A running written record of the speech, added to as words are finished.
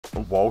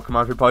Welcome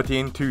everybody.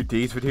 In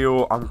today's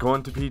video I'm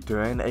going to be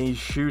doing a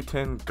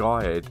shooting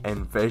guide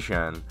in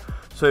Vision.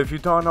 So if you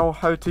don't know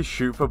how to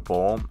shoot the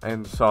ball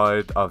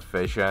inside of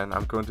Vision,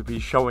 I'm going to be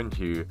showing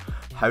you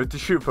how to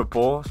shoot the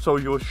ball so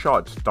your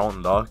shots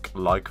don't look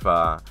like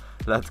that.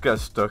 Let's get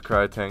stuck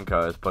right in,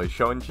 guys, by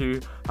showing you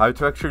how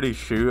to actually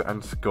shoot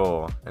and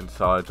score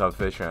inside of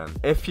Vision.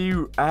 If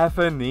you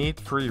ever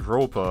need free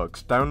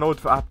Robux, download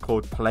the app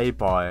called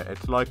Playby.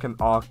 It's like an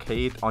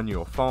arcade on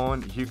your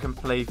phone. You can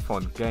play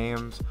fun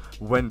games,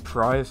 win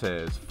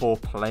prizes for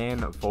playing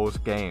those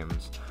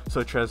games,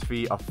 such as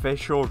the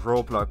official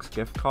Roblox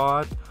gift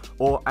card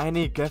or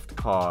any gift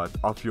card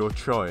of your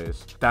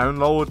choice.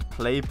 Download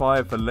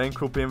Playby, the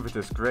link will be in the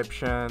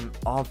description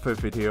of the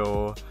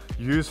video.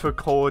 Use the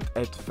code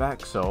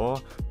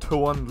ITVEXO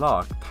to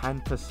unlock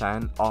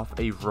 10% off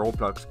a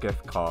Roblox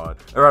gift card.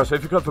 Alright, so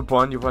if you got the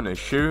button you want to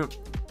shoot,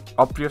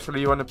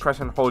 obviously you want to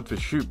press and hold the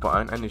shoot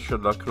button and it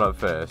should look like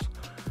this.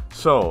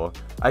 So,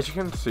 as you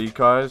can see,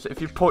 guys, if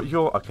you put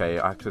your... Okay,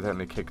 I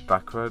accidentally kicked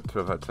backward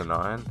to about to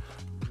 9.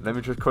 Let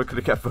me just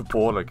quickly get the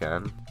ball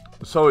again.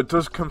 So it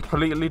does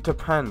completely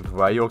depend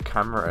where your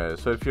camera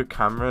is. So if your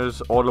camera is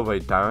all the way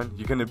down,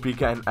 you're going to be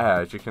getting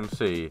air, as you can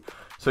see.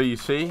 So you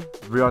see,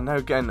 we are now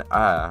getting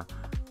air.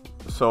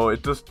 So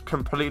it does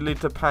completely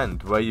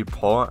depend where you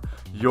put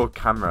your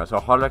camera. So I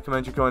highly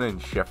recommend you going in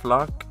shift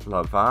lock,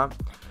 like that,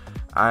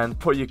 and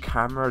put your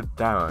camera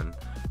down.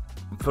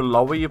 The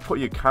lower you put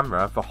your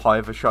camera, the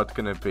higher the shot's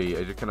going to be,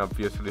 as you can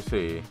obviously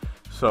see.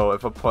 So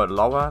if I put it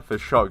lower, the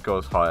shot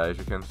goes higher, as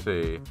you can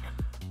see.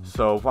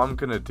 So what I'm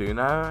going to do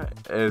now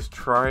is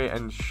try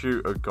and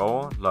shoot a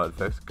goal like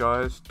this,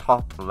 guys,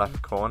 top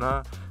left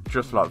corner,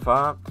 just like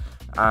that.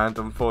 And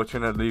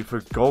unfortunately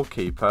the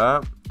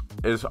goalkeeper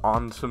is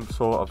on some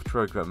sort of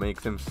drug that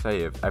makes him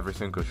save every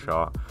single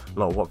shot.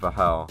 Like, what the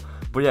hell.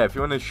 But yeah, if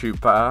you want to shoot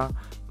better,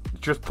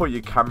 just put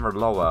your camera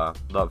lower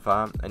like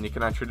that, and you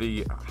can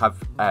actually have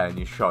air in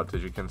your shots,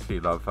 as you can see,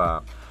 like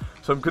that.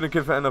 So I'm going to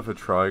give it another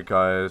try,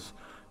 guys.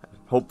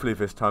 Hopefully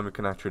this time we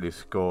can actually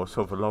score.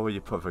 So the lower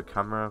you put the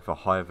camera, the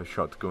higher the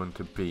shot's going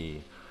to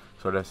be.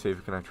 So let's see if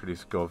we can actually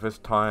score this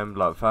time,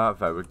 like that.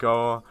 There we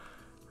go.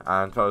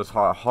 And that was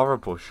a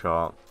horrible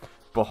shot.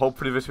 But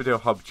hopefully this video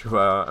helped you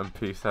out, and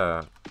peace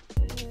out.